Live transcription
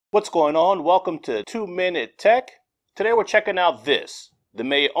What's going on? Welcome to 2-Minute Tech. Today we're checking out the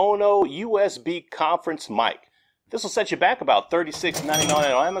Maono USB conference mic. This will set you back about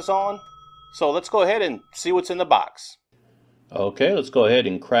 $36.99 on Amazon. So let's go ahead and see what's in the box. Okay, let's go ahead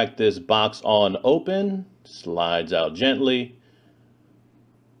and crack this box on open. Slides out gently.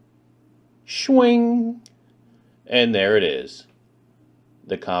 Swing! And there it is.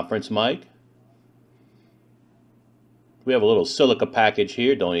 The conference mic. We have a little silica package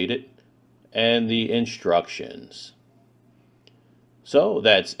here, don't eat it, and the instructions. So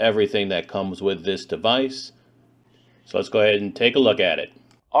that's everything that comes with this device. So let's go ahead and take a look at it.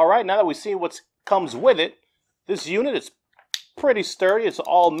 Alright, now that we've seen what comes with it, this unit is pretty sturdy. It's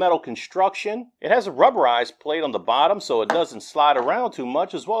all metal construction. It has a rubberized plate on the bottom so it doesn't slide around too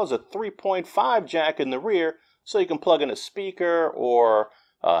much, as well as a 3.5 jack in the rear so you can plug in a speaker or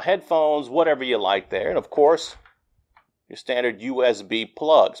headphones, whatever you like there. And of course, your standard USB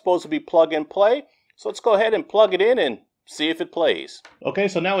plug. It's supposed to be plug and play. So let's go ahead and plug it in and see if it plays. Okay,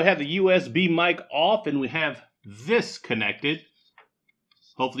 so now we have the USB mic off and we have this connected.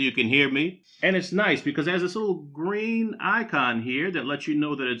 Hopefully you can hear me. And it's nice because it has this little green icon here that lets you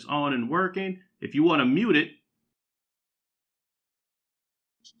know that it's on and working. If you want to mute it,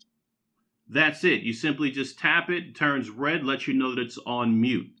 that's it. You simply just tap it, it turns red, lets you know that it's on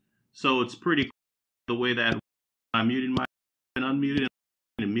mute. So it's pretty cool the way that I'm muting my and unmuting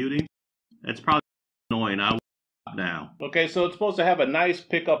and muting. That's probably annoying. I'll stop now. Okay, so it's supposed to have a nice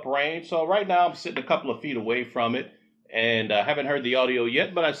pickup range. So right now I'm sitting a couple of feet away from it and I haven't heard the audio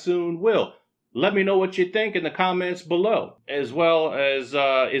yet, but I soon will. Let me know what you think in the comments below, as well as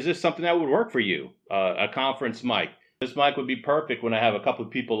is this something that would work for you? A conference mic. This mic would be perfect when I have a couple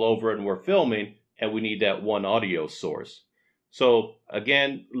of people over and we're filming and we need that one audio source. So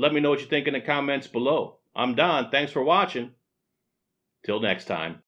again, let me know what you think in the comments below. I'm Don. Thanks for watching. Till next time.